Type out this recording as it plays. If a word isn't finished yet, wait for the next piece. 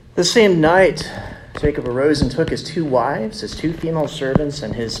The same night, Jacob arose and took his 2 wives, his 2 female servants,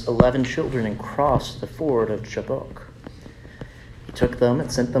 and his 11 children, and crossed the ford of Jabbok. He took them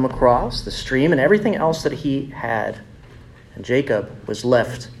and sent them across the stream and everything else that he had, and Jacob was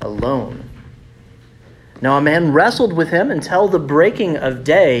left alone. Now a man wrestled with him until the breaking of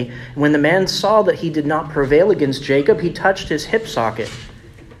day. When the man saw that he did not prevail against Jacob, he touched his hip socket,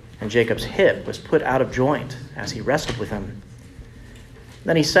 and Jacob's hip was put out of joint as he wrestled with him.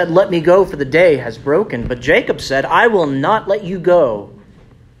 Then he said, "Let me go, for the day has broken." But Jacob said, "I will not let you go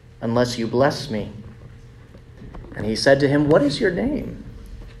unless you bless me." And he said to him, "What is your name?"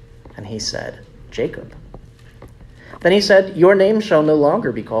 And he said, "Jacob." Then he said, "Your name shall no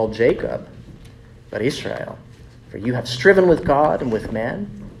longer be called Jacob, but Israel, for you have striven with God and with man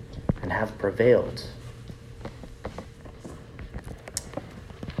and have prevailed."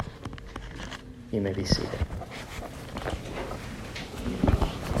 You may be seated.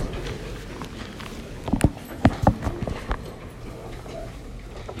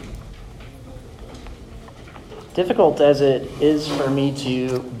 Difficult as it is for me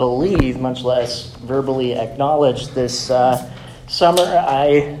to believe, much less verbally acknowledge, this summer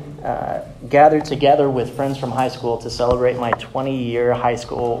I gathered together with friends from high school to celebrate my 20-year high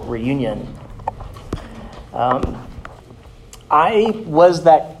school reunion. I was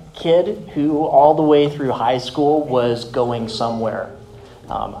that kid who all the way through high school was going somewhere.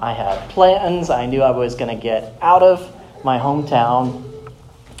 I had plans. I knew I was going to get out of my hometown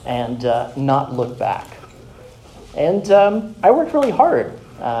and not look back. And I worked really hard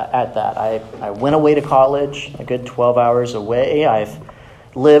at that. I went away to college, a good 12 hours away. I've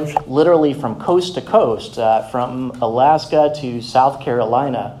lived literally from coast to coast, from Alaska to South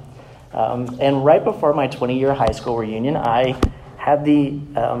Carolina. And right before my 20-year high school reunion, I had the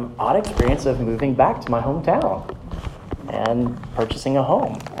odd experience of moving back to my hometown and purchasing a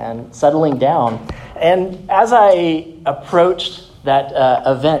home and settling down. And as I approached that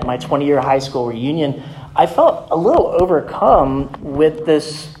event, my 20-year high school reunion, I felt a little overcome with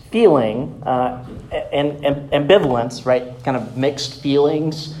this feeling and ambivalence, right? Kind of mixed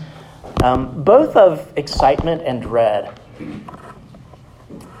feelings, both of excitement and dread.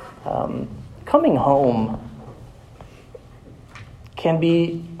 Coming home can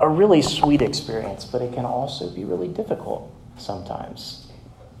be a really sweet experience, but it can also be really difficult sometimes.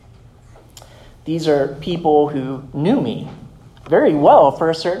 These are people who knew me very well for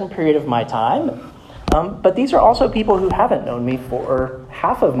a certain period of my time. But these are also people who haven't known me for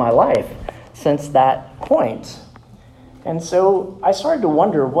half of my life since that point. And so I started to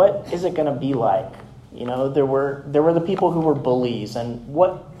wonder, what is it going to be like? You know, there were the people who were bullies, and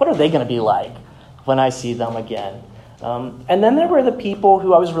what are they going to be like when I see them again? And then there were the people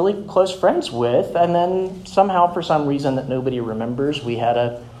who I was really close friends with, and then somehow, for some reason that nobody remembers, we had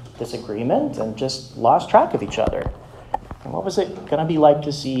a disagreement and just lost track of each other. And what was it going to be like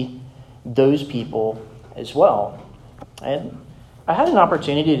to see those people as well? And I had an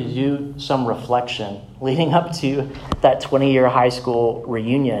opportunity to do some reflection leading up to that 20-year high school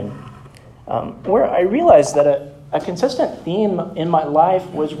reunion, where I realized that a consistent theme in my life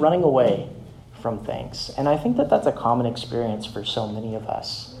was running away from things. And I think that that's a common experience for so many of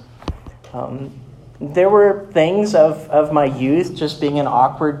us. There were things of my youth, just being an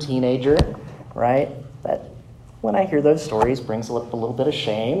awkward teenager, right? That when I hear those stories brings a little bit of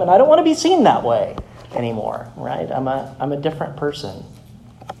shame, and I don't want to be seen that way anymore, right? I'm a different person.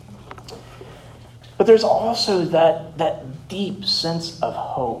 But there's also that deep sense of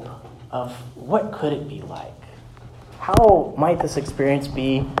hope of what could it be like? How might this experience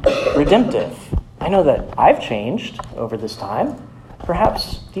be redemptive? I know that I've changed over this time.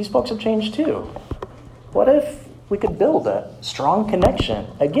 Perhaps these folks have changed too. What if we could build a strong connection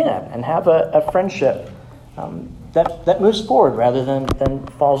again and have a friendship that moves forward rather than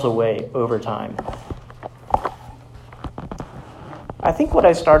falls away over time? I think what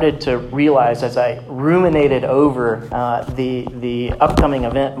I started to realize as I ruminated over the upcoming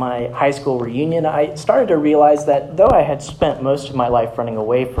event, my high school reunion, I started to realize that though I had spent most of my life running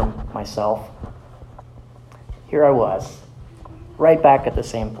away from myself, here I was, right back at the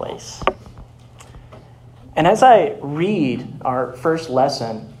same place. And as I read our first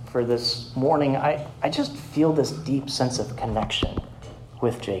lesson for this morning, I just feel this deep sense of connection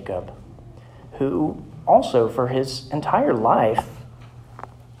with Jacob, who also for his entire life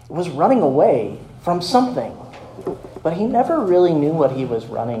was running away from something, but he never really knew what he was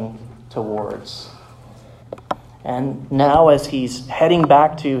running towards. And now as he's heading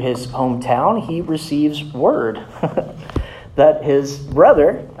back to his hometown, he receives word that his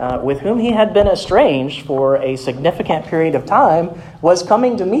brother, with whom he had been estranged for a significant period of time, was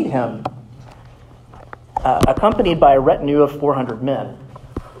coming to meet him, accompanied by a retinue of 400 men.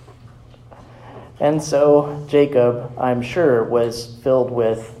 And so Jacob, I'm sure, was filled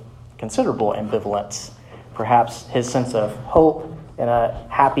with considerable ambivalence. Perhaps his sense of hope and a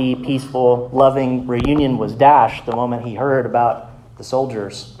happy, peaceful, loving reunion was dashed the moment he heard about the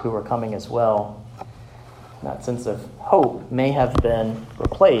soldiers who were coming as well. That sense of hope may have been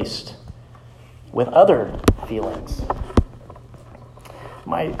replaced with other feelings.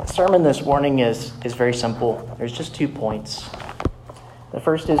 My sermon this morning is very simple. There's just 2 points. The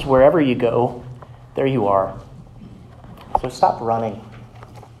first is, wherever you go, there you are. So stop running.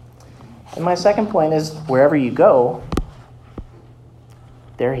 And my second point is, wherever you go,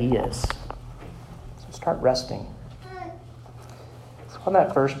 there he is. So start resting. So on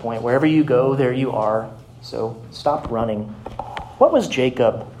that first point, wherever you go, there you are. So stop running. What was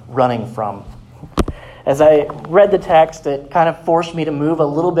Jacob running from? As I read the text, it kind of forced me to move a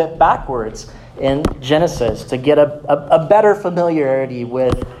little bit backwards in Genesis to get a better familiarity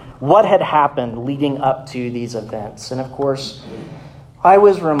with what had happened leading up to these events. And of course, I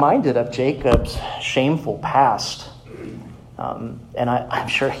was reminded of Jacob's shameful past. And I'm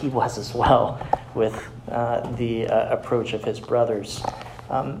sure he was as well with the approach of his brothers.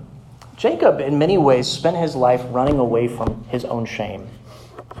 Jacob, in many ways, spent his life running away from his own shame.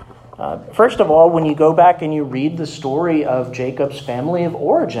 First of all, when you go back and you read the story of Jacob's family of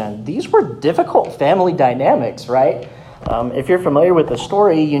origin, these were difficult family dynamics, right? If you're familiar with the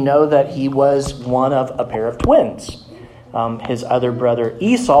story, you know that he was one of a pair of twins. His other brother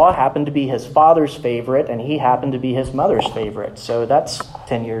Esau happened to be his father's favorite, and he happened to be his mother's favorite. So that's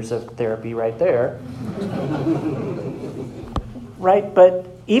 10 years of therapy right there. Right, but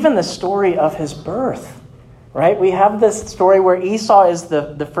even the story of his birth, right? We have this story where Esau is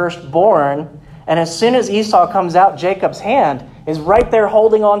the firstborn, and as soon as Esau comes out, Jacob's hand is right there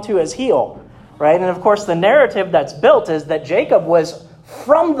holding onto his heel, right? And of course, the narrative that's built is that Jacob was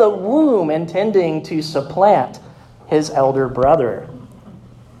from the womb intending to supplant his elder brother.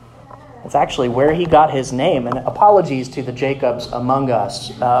 It's actually where he got his name. And apologies to the Jacobs among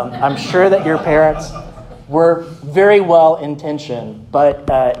us. I'm sure that your parents were very well intentioned,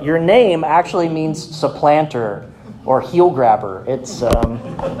 but your name actually means supplanter or heel grabber. It's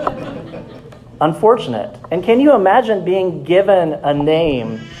unfortunate. And can you imagine being given a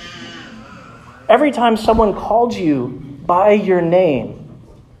name every time someone called you by your name?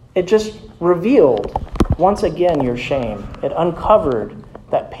 It just revealed once again your shame. It uncovered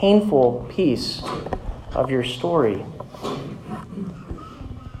that painful piece of your story.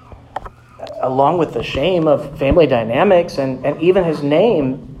 Along with the shame of family dynamics and even his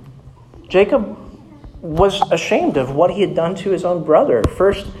name, Jacob was ashamed of what he had done to his own brother.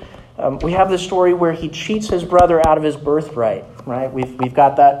 First, we have the story where he cheats his brother out of his birthright, right? We've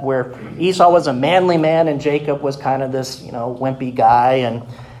got that where Esau was a manly man and Jacob was kind of this, wimpy guy.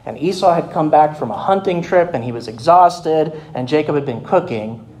 And Esau had come back from a hunting trip and he was exhausted, and Jacob had been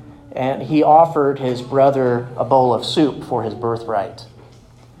cooking, and he offered his brother a bowl of soup for his birthright.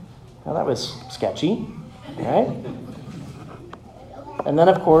 Now that was sketchy, right? And then,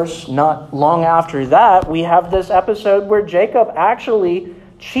 of course, not long after that, we have this episode where Jacob actually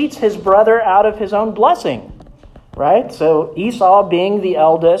cheats his brother out of his own blessing, right? So Esau, being the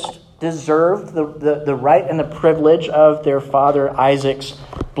eldest, deserved the right and the privilege of their father Isaac's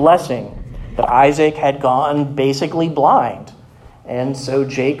blessing. But Isaac had gone basically blind. And so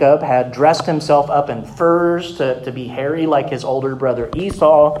Jacob had dressed himself up in furs to be hairy like his older brother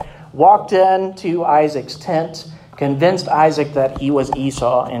Esau, walked into Isaac's tent, convinced Isaac that he was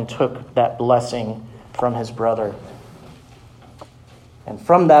Esau, and took that blessing from his brother. And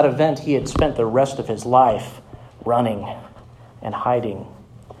from that event, he had spent the rest of his life running and hiding.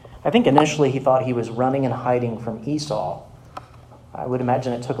 I think initially he thought he was running and hiding from Esau. I would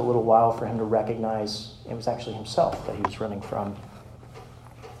imagine it took a little while for him to recognize it was actually himself that he was running from.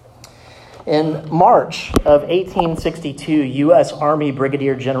 In March of 1862, U.S. Army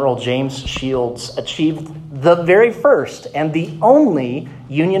Brigadier General James Shields achieved the very first and the only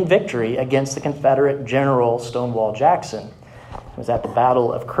Union victory against the Confederate General Stonewall Jackson. It was at the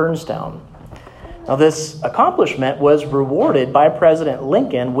Battle of Kernstown. Now, this accomplishment was rewarded by President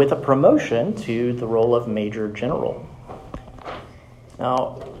Lincoln with a promotion to the role of Major General.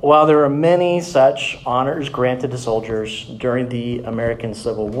 Now, while there are many such honors granted to soldiers during the American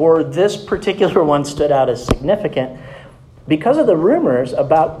Civil War, this particular one stood out as significant because of the rumors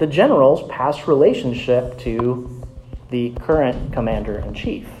about the general's past relationship to the current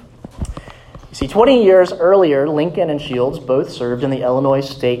commander-in-chief. You see, 20 years earlier, Lincoln and Shields both served in the Illinois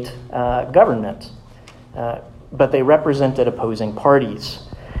state government, but they represented opposing parties.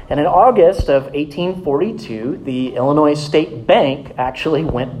 And in August of 1842, the Illinois State Bank actually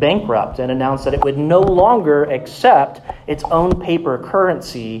went bankrupt and announced that it would no longer accept its own paper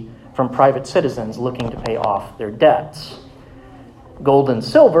currency from private citizens looking to pay off their debts. Gold and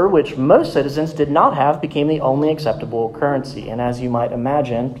silver, which most citizens did not have, became the only acceptable currency. And as you might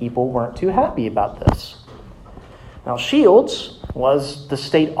imagine, people weren't too happy about this. Now, Shields was the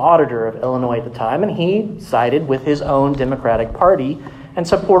state auditor of Illinois at the time, and he sided with his own Democratic Party and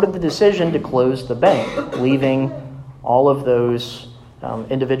supported the decision to close the bank, leaving all of those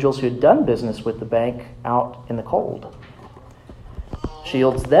individuals who had done business with the bank out in the cold.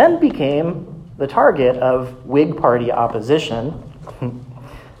 Shields then became the target of Whig Party opposition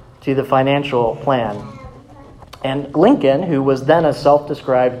to the financial plan. And Lincoln, who was then a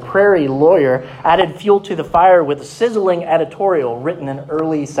self-described prairie lawyer, added fuel to the fire with a sizzling editorial written in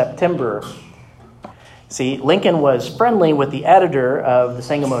early September. See, Lincoln was friendly with the editor of the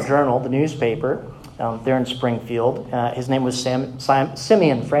Sangamo Journal, the newspaper, there in Springfield. His name was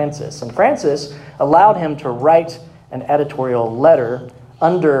Simeon Francis. And Francis allowed him to write an editorial letter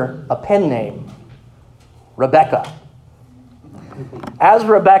under a pen name, Rebecca. As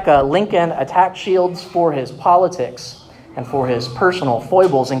Rebecca, Lincoln attacked Shields for his politics and for his personal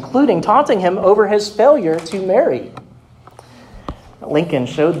foibles, including taunting him over his failure to marry. Lincoln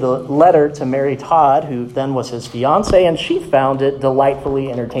showed the letter to Mary Todd, who then was his fiancée, and she found it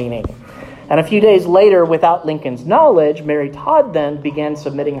delightfully entertaining. And a few days later, without Lincoln's knowledge, Mary Todd then began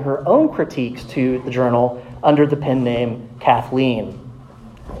submitting her own critiques to the journal under the pen name Kathleen.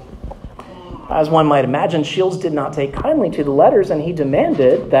 As one might imagine, Shields did not take kindly to the letters, and he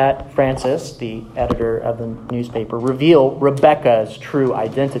demanded that Francis, the editor of the newspaper, reveal Rebecca's true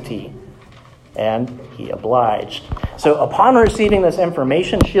identity. And he obliged. So upon receiving this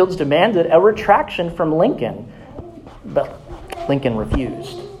information, Shields demanded a retraction from Lincoln, but Lincoln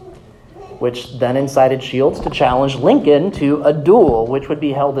refused, which then incited Shields to challenge Lincoln to a duel, which would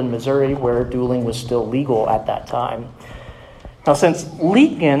be held in Missouri, where dueling was still legal at that time. Now, since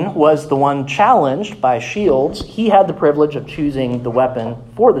Lincoln was the one challenged by Shields, he had the privilege of choosing the weapon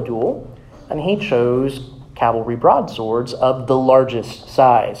for the duel, and he chose cavalry broadswords of the largest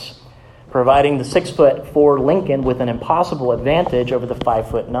size, providing the 6'4" Lincoln with an impossible advantage over the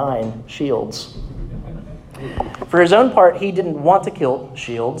 5'9" Shields. For his own part, he didn't want to kill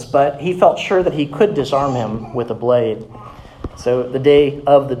Shields, but he felt sure that he could disarm him with a blade. So the day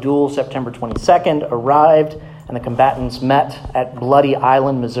of the duel, September 22nd, arrived, and the combatants met at Bloody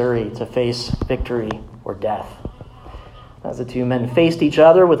Island, Missouri, to face victory or death. As the two men faced each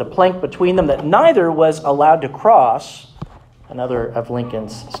other with a plank between them that neither was allowed to cross, another of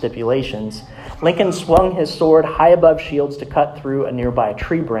Lincoln's stipulations, Lincoln swung his sword high above Shields to cut through a nearby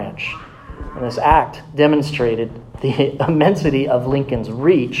tree branch. And this act demonstrated the immensity of Lincoln's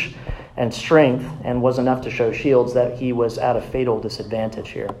reach and strength, and was enough to show Shields that he was at a fatal disadvantage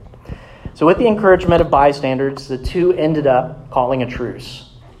here. So with the encouragement of bystanders, the two ended up calling a truce.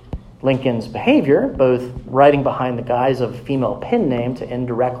 Lincoln's behavior, both writing behind the guise of a female pen name to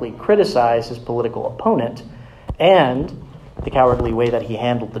indirectly criticize his political opponent, and the cowardly way that he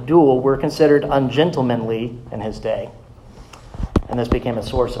handled the duel, were considered ungentlemanly in his day. And this became a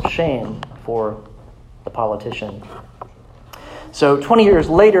source of shame for the politician. So 20 years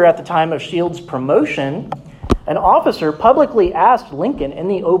later, at the time of Shields' promotion, an officer publicly asked Lincoln in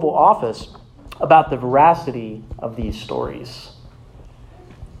the Oval Office about the veracity of these stories.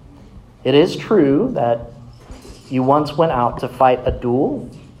 It is true that you once went out to fight a duel,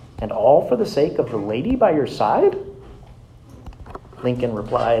 and all for the sake of the lady by your side? Lincoln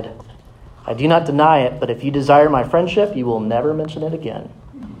replied, I do not deny it, but if you desire my friendship, you will never mention it again.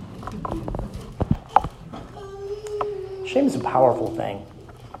 Shame is a powerful thing.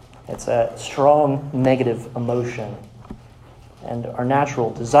 It's a strong negative emotion. And our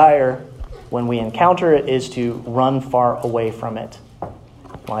natural desire when we encounter it is to run far away from it.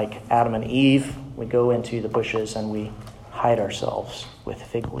 Like Adam and Eve, we go into the bushes and we hide ourselves with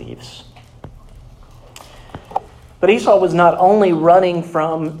fig leaves. But Esau was not only running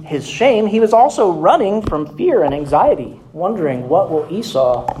from his shame, he was also running from fear and anxiety, wondering, what will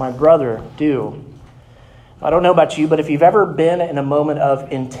Esau, my brother, do? I don't know about you, but if you've ever been in a moment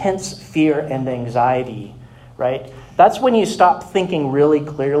of intense fear and anxiety, right, that's when you stop thinking really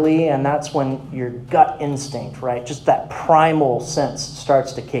clearly, and that's when your gut instinct, right, just that primal sense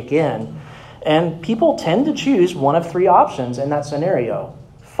starts to kick in. And people tend to choose one of three options in that scenario: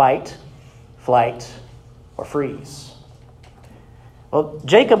 fight, flight, or freeze. Well,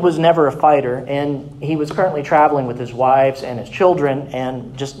 Jacob was never a fighter, and he was currently traveling with his wives and his children,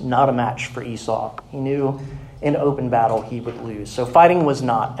 and just not a match for Esau. He knew in open battle he would lose, so fighting was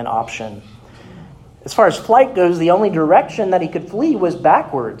not an option. As far as flight goes, the only direction that he could flee was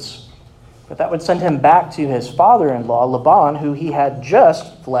backwards. But that would send him back to his father-in-law, Laban, who he had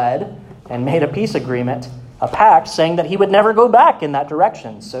just fled and made a peace agreement, a pact, saying that he would never go back in that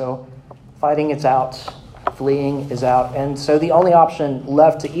direction. So fighting is out, fleeing is out. And so the only option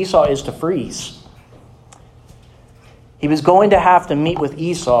left to Esau is to freeze. He was going to have to meet with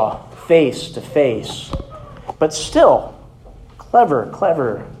Esau face to face. But still,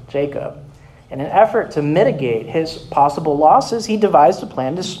 clever Jacob. In an effort to mitigate his possible losses, he devised a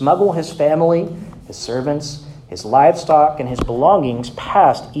plan to smuggle his family, his servants, his livestock, and his belongings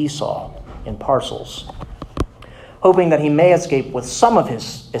past Esau in parcels, hoping that he may escape with some of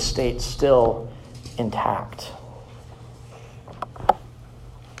his estate still intact.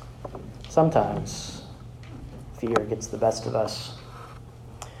 Sometimes fear gets the best of us.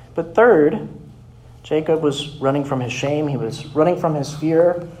 But third, Jacob was running from his shame. He was running from his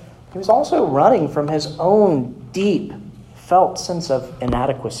fear. He was also running from his own deep felt sense of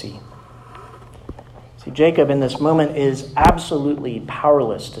inadequacy. See, Jacob in this moment is absolutely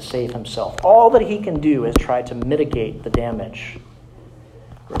powerless to save himself. All that he can do is try to mitigate the damage,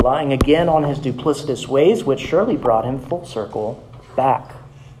 relying again on his duplicitous ways, which surely brought him full circle back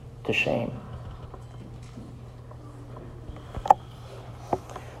to shame.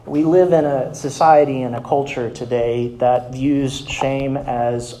 We live in a society and a culture today that views shame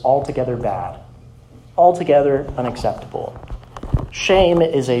as altogether bad, altogether unacceptable. Shame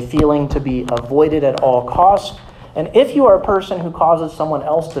is a feeling to be avoided at all costs. And if you are a person who causes someone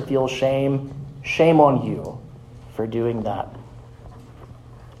else to feel shame, shame on you for doing that.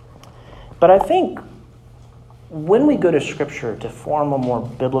 But I think when we go to Scripture to form a more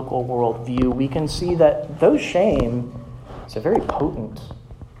biblical worldview, we can see that though shame is a very potent,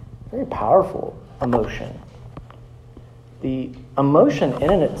 very powerful emotion, the emotion in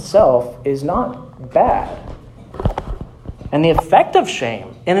and itself is not bad. And the effect of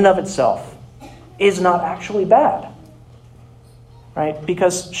shame in and of itself is not actually bad. Right?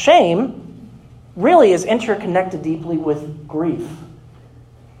 Because shame really is interconnected deeply with grief.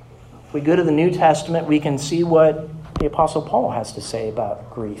 If we go to the New Testament, we can see what the Apostle Paul has to say about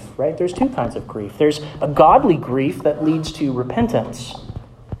grief, right? There's two kinds of grief. There's a godly grief that leads to repentance,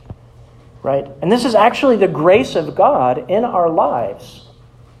 right? And this is actually the grace of God in our lives,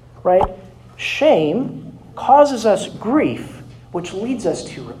 right? Shame causes us grief, which leads us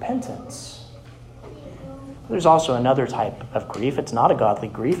to repentance. There's also another type of grief. It's not a godly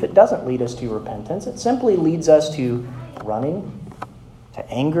grief. It doesn't lead us to repentance. It simply leads us to running, to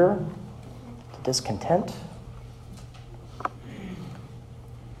anger, to discontent.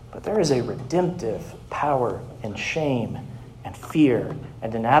 But there is a redemptive power in shame and fear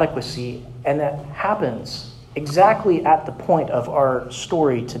and inadequacy, and that happens exactly at the point of our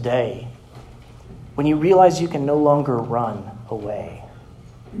story today, when you realize you can no longer run away.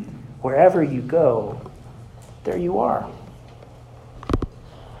 Wherever you go, there you are.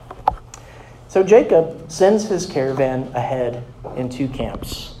 So Jacob sends his caravan ahead in two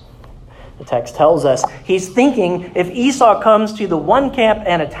camps. The text tells us he's thinking if Esau comes to the one camp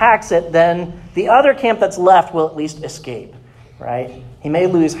and attacks it, then the other camp that's left will at least escape, right? He may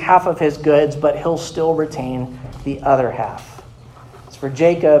lose half of his goods, but he'll still retain the other half. As for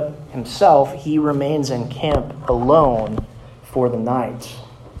Jacob himself, he remains in camp alone for the night.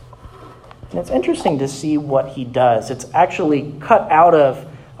 And it's interesting to see what he does. It's actually cut out of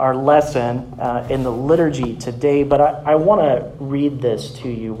our lesson in the liturgy today, but I want to read this to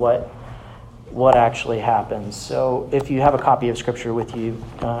you, what actually happens. So if you have a copy of Scripture with you,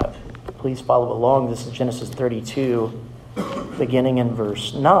 please follow along. This is Genesis 32, beginning in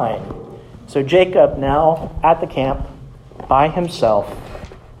verse 9. So Jacob, now at the camp by himself,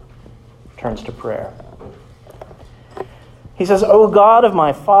 turns to prayer. He says, O God of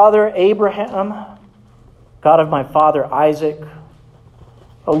my father Abraham, God of my father Isaac,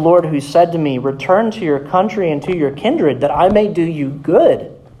 O Lord, who said to me, return to your country and to your kindred, that I may do you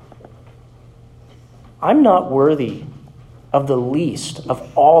good. I'm not worthy of the least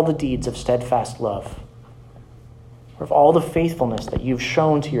of all the deeds of steadfast love, or of all the faithfulness that you've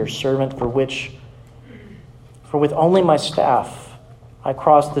shown to your servant, for with only my staff I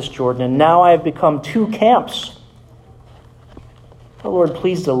crossed this Jordan, and now I have become two camps. O Lord,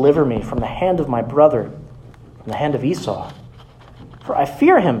 please deliver me from the hand of my brother, from the hand of Esau. For I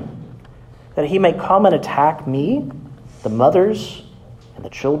fear him, that he may come and attack me, the mothers, and the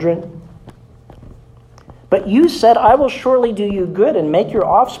children. But you said, I will surely do you good and make your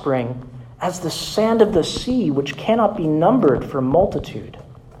offspring as the sand of the sea, which cannot be numbered for multitude.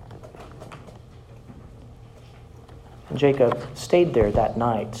 And Jacob stayed there that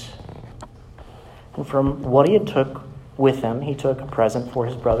night. And from what he had took with him, he took a present for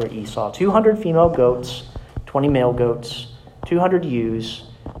his brother Esau, 200 female goats, 20 male goats, 200 ewes,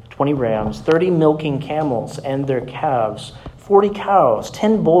 20 rams, 30 milking camels and their calves, 40 cows,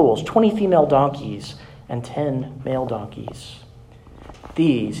 10 bulls, 20 female donkeys, and 10 male donkeys.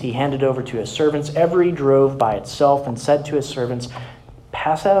 These he handed over to his servants, every drove by itself, and said to his servants,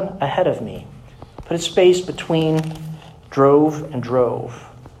 pass on ahead of me. Put a space between drove and drove.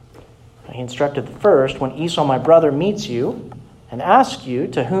 And he instructed the first, when Esau my brother meets you and asks you,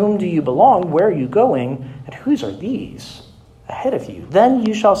 to whom do you belong, where are you going, and whose are these ahead of you? Then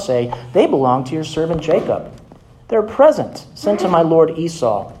you shall say, they belong to your servant Jacob. They're present, sent to my lord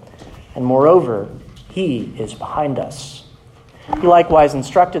Esau, and moreover, he is behind us. He likewise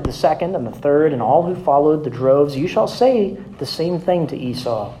instructed the second and the third and all who followed the droves. You shall say the same thing to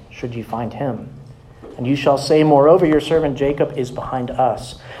Esau, should you find him. And you shall say, moreover, your servant Jacob is behind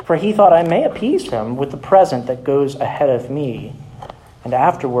us. For he thought, I may appease him with the present that goes ahead of me, and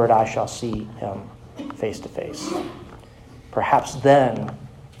afterward I shall see him face to face. Perhaps then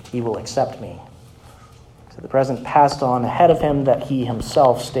he will accept me. So the present passed on ahead of him, that he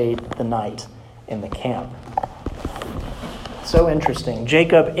himself stayed the night in the camp. So interesting.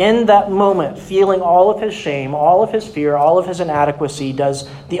 Jacob, in that moment, feeling all of his shame, all of his fear, all of his inadequacy, does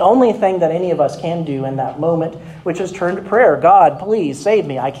the only thing that any of us can do in that moment, which is turn to prayer. God, please save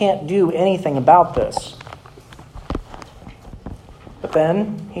me. I can't do anything about this. But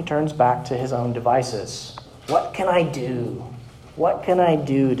then he turns back to his own devices. What can I do? What can I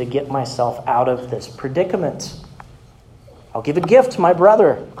do to get myself out of this predicament? I'll give a gift to my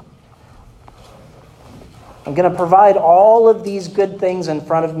brother. I'm going to provide all of these good things in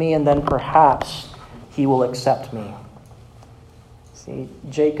front of me, and then perhaps he will accept me. See,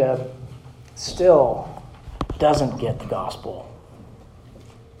 Jacob still doesn't get the gospel.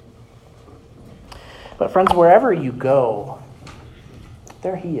 But friends, wherever you go,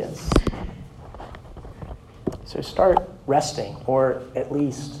 there he is. So start resting, or at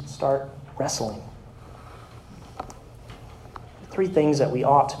least start wrestling. Three things that we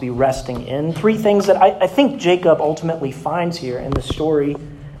ought to be resting in. Three things that I think Jacob ultimately finds here in the story.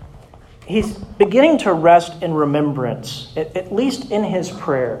 He's beginning to rest in remembrance, at least in his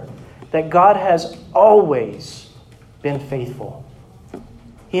prayer, that God has always been faithful.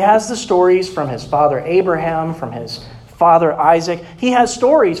 He has the stories from his father Abraham, from his father Isaac. He has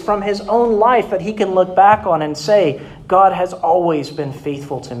stories from his own life that he can look back on and say, God has always been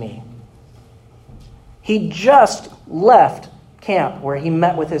faithful to me. He just left camp where he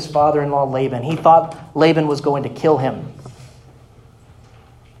met with his father-in-law Laban. He thought Laban was going to kill him.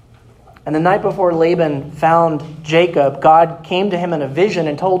 And the night before Laban found Jacob, God came to him in a vision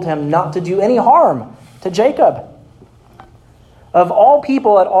and told him not to do any harm to Jacob. Of all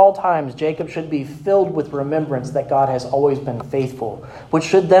people at all times, Jacob should be filled with remembrance that God has always been faithful, which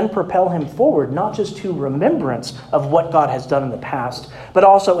should then propel him forward, not just to remembrance of what God has done in the past, but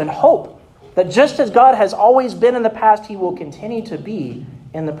also in hope that just as God has always been in the past, he will continue to be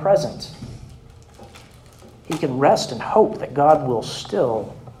in the present. He can rest and hope that God will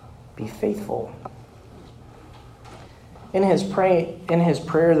still be faithful. In his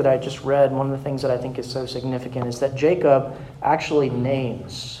prayer that I just read, one of the things that I think is so significant is that Jacob actually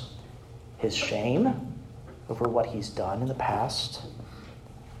names his shame over what he's done in the past,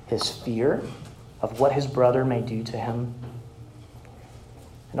 his fear of what his brother may do to him,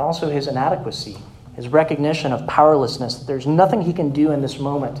 and also his inadequacy, his recognition of powerlessness, that there's nothing he can do in this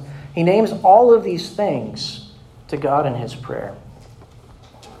moment. He names all of these things to God in his prayer.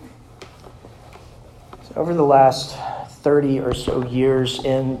 So over the last 30 or so years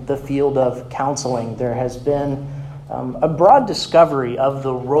in the field of counseling, there has been a broad discovery of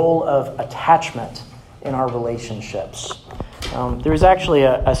the role of attachment in our relationships. There was actually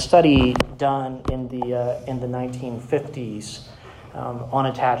a study done in the 1950s on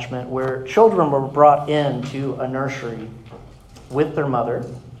attachment, where children were brought into a nursery with their mother,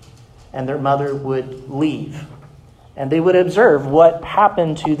 and their mother would leave. And they would observe what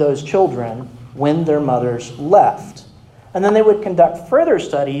happened to those children when their mothers left. And then they would conduct further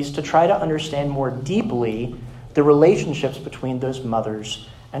studies to try to understand more deeply the relationships between those mothers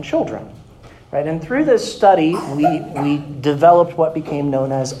and children. Right? And through this study, we developed what became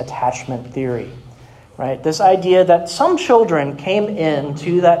known as attachment theory. Right? This idea that some children came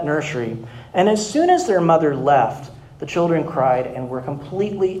into that nursery, and as soon as their mother left, the children cried and were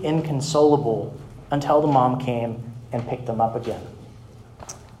completely inconsolable until the mom came and picked them up again.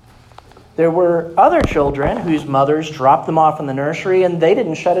 There were other children whose mothers dropped them off in the nursery and they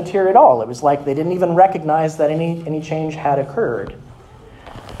didn't shed a tear at all. It was like they didn't even recognize that any change had occurred.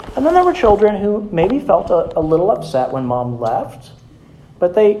 And then there were children who maybe felt a little upset when mom left,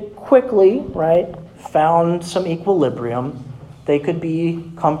 but they quickly, right, found some equilibrium. They could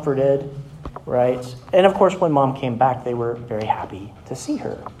be comforted, right? And of course, when mom came back, they were very happy to see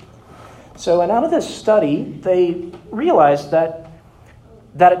her. So, and out of this study, they realized that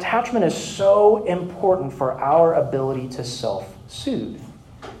attachment is so important for our ability to self-soothe.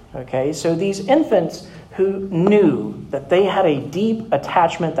 Okay, so these infants who knew that they had a deep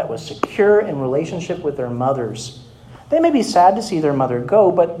attachment that was secure in relationship with their mothers, they may be sad to see their mother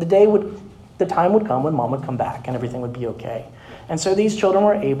go, but the time would come when mom would come back and everything would be okay. And so these children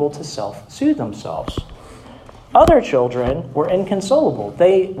were able to self-soothe themselves. Other children were inconsolable.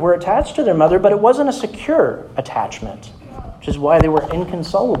 They were attached to their mother, but it wasn't a secure attachment, which is why they were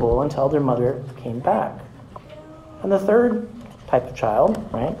inconsolable until their mother came back. And the third type of child,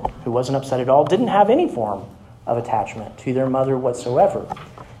 right, who wasn't upset at all, didn't have any form of attachment to their mother whatsoever.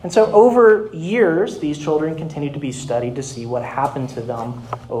 And so over years, these children continued to be studied to see what happened to them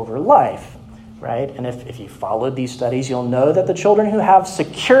over life, right? And if you followed these studies, you'll know that the children who have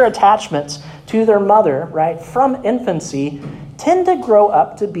secure attachments to their mother, right, from infancy, tend to grow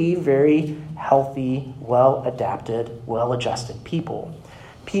up to be very healthy, well-adapted, well-adjusted people.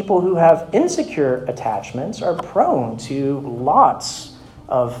 People who have insecure attachments are prone to lots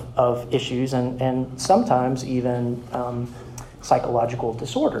of issues and sometimes even psychological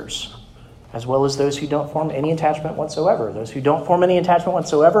disorders, as well as those who don't form any attachment whatsoever. Those who don't form any attachment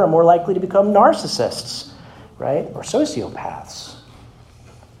whatsoever are more likely to become narcissists, right, or sociopaths.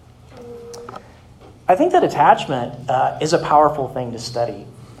 I think that attachment is a powerful thing to study.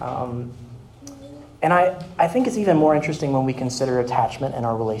 And I think it's even more interesting when we consider attachment in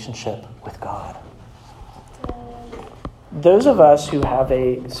our relationship with God. Those of us who have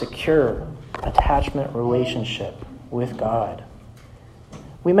a secure attachment relationship with God,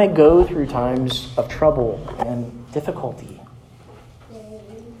 we may go through times of trouble and difficulty,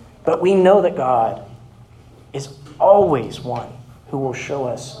 but we know that God is always one who will show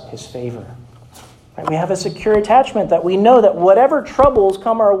us his favor. Right? We have a secure attachment that we know that whatever troubles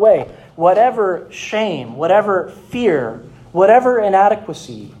come our way, whatever shame, whatever fear, whatever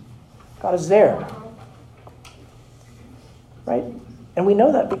inadequacy, God is there. Right? And we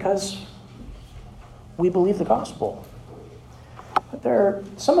know that because we believe the gospel. But there are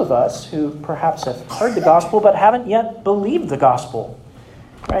some of us who perhaps have heard the gospel but haven't yet believed the gospel.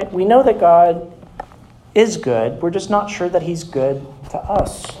 Right? We know that God is good. We're just not sure that he's good to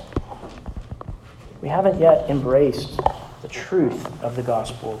us. We haven't yet embraced the truth of the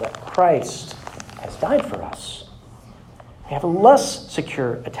gospel that Christ has died for us. We have a less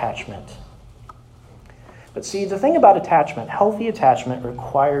secure attachment. But see, the thing about attachment, healthy attachment,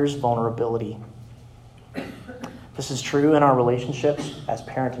 requires vulnerability. This is true in our relationships as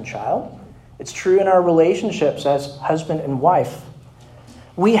parent and child. It's true in our relationships as husband and wife.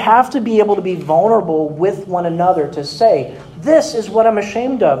 We have to be able to be vulnerable with one another to say, this is what I'm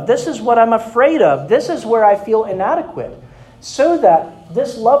ashamed of. This is what I'm afraid of. This is where I feel inadequate. So that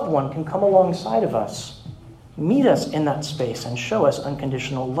this loved one can come alongside of us, meet us in that space, and show us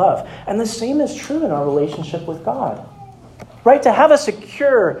unconditional love. And the same is true in our relationship with God. Right? To have a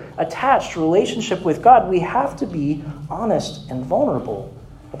secure, attached relationship with God, we have to be honest and vulnerable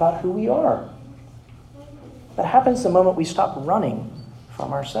about who we are. That happens the moment we stop running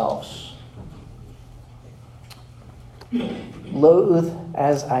from ourselves. Loath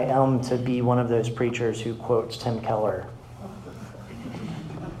as I am to be one of those preachers who quotes Tim Keller,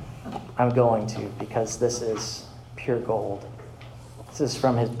 I'm going to, because this is pure gold. This is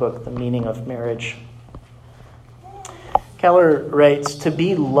from his book, The Meaning of Marriage. Keller writes, to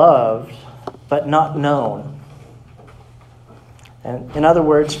be loved but not known. And in other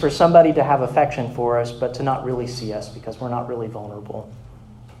words, for somebody to have affection for us but to not really see us because we're not really vulnerable.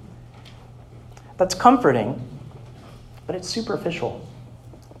 That's comforting, but it's superficial.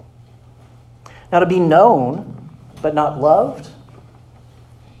 Now, to be known but not loved,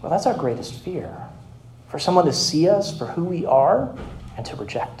 well, that's our greatest fear. For someone to see us for who we are and to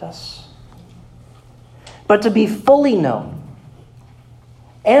reject us. But to be fully known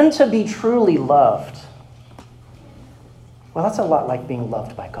and to be truly loved, well, that's a lot like being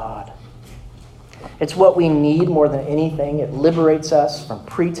loved by God. It's what we need more than anything. It liberates us from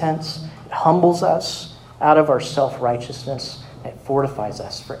pretense. It humbles us out of our self-righteousness. It fortifies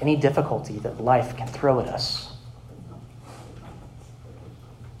us for any difficulty that life can throw at us.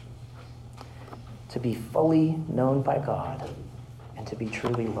 to be fully known by God and to be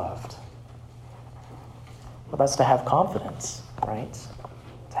truly loved. Well, that's to have confidence, right?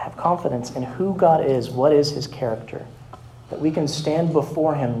 To have confidence in who God is, what is his character, that we can stand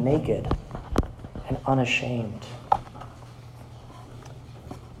before him naked and unashamed.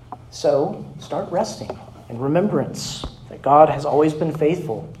 So, start resting in remembrance that God has always been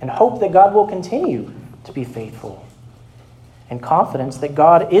faithful, and hope that God will continue to be faithful, and confidence that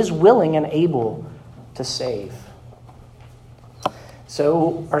God is willing and able to save.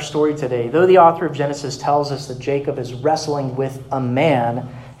 So, our story today, though the author of Genesis tells us that Jacob is wrestling with a man,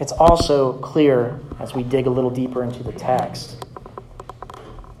 it's also clear as we dig a little deeper into the text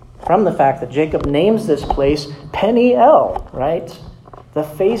from the fact that Jacob names this place Peniel, right? The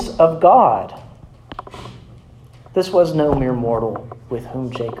face of God. This was no mere mortal with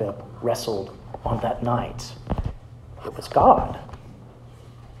whom Jacob wrestled on that night. It was God.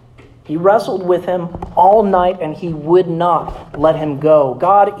 He wrestled with him all night and he would not let him go.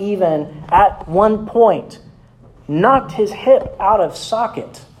 God even at one point knocked his hip out of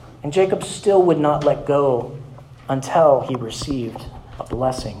socket, and Jacob still would not let go until he received a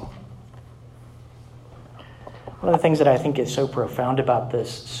blessing. One of the things that I think is so profound about this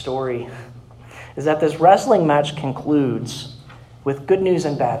story is that this wrestling match concludes with good news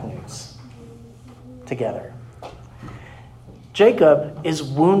and bad news together. Jacob is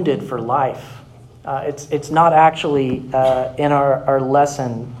wounded for life. It's not actually in our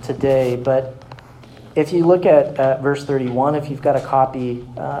lesson today, but if you look at verse 31, if you've got a copy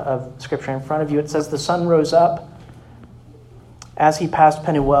of Scripture in front of you, it says, "The sun rose up as he passed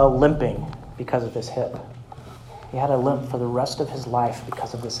Peniel limping because of his hip." He had a limp for the rest of his life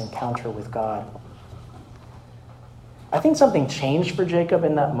because of this encounter with God. I think something changed for Jacob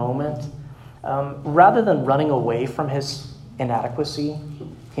in that moment. Rather than running away from his inadequacy,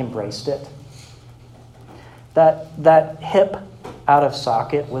 he embraced it. That hip out of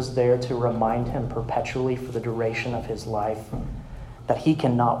socket was there to remind him perpetually for the duration of his life that he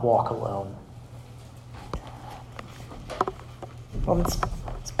cannot walk alone. Well,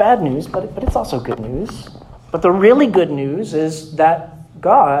 it's bad news, but it's also good news. But the really good news is that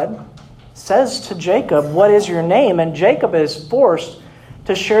God says to Jacob, "What is your name?" And Jacob is forced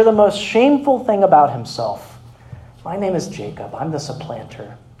to share the most shameful thing about himself. "My name is Jacob. I'm the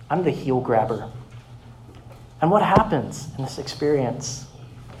supplanter. I'm the heel grabber." And what happens in this experience?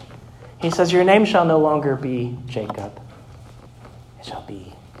 He says, "Your name shall no longer be Jacob. It shall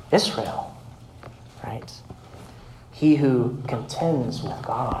be Israel." Right? He who contends with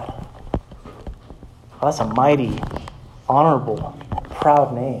God. Well, that's a mighty, honorable,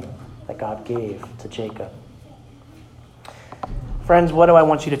 proud name that God gave to Jacob. Friends, what do I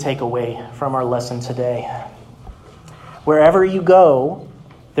want you to take away from our lesson today? Wherever you go,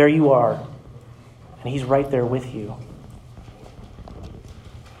 there you are. And he's right there with you.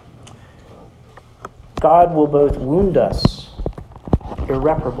 God will both wound us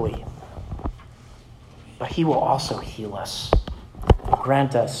irreparably, but he will also heal us and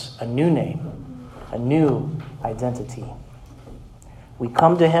grant us a new name, a new identity. We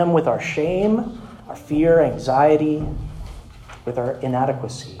come to him with our shame, our fear, anxiety, with our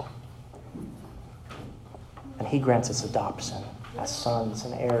inadequacy. And he grants us adoption as sons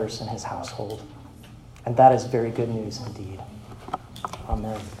and heirs in his household. And that is very good news indeed.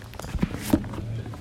 Amen.